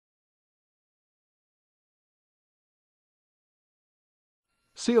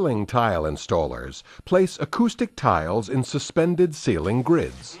Ceiling tile installers place acoustic tiles in suspended ceiling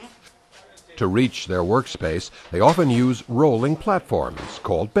grids. To reach their workspace, they often use rolling platforms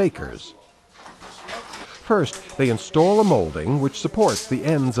called bakers. First, they install a molding which supports the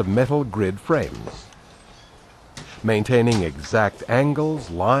ends of metal grid frames. Maintaining exact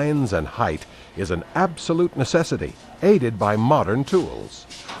angles, lines, and height is an absolute necessity, aided by modern tools.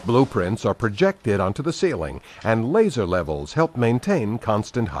 Blueprints are projected onto the ceiling, and laser levels help maintain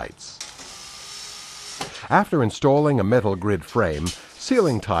constant heights. After installing a metal grid frame,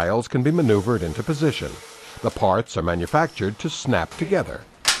 ceiling tiles can be maneuvered into position. The parts are manufactured to snap together.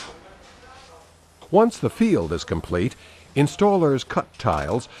 Once the field is complete, installers cut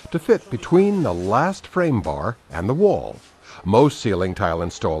tiles to fit between the last frame bar and the wall. Most ceiling tile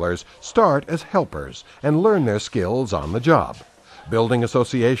installers start as helpers and learn their skills on the job. Building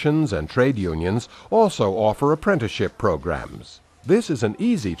associations and trade unions also offer apprenticeship programs. This is an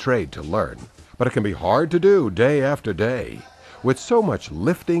easy trade to learn, but it can be hard to do day after day. With so much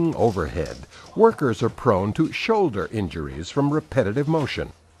lifting overhead, workers are prone to shoulder injuries from repetitive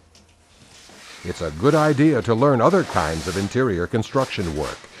motion. It's a good idea to learn other kinds of interior construction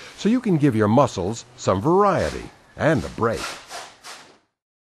work so you can give your muscles some variety and a break.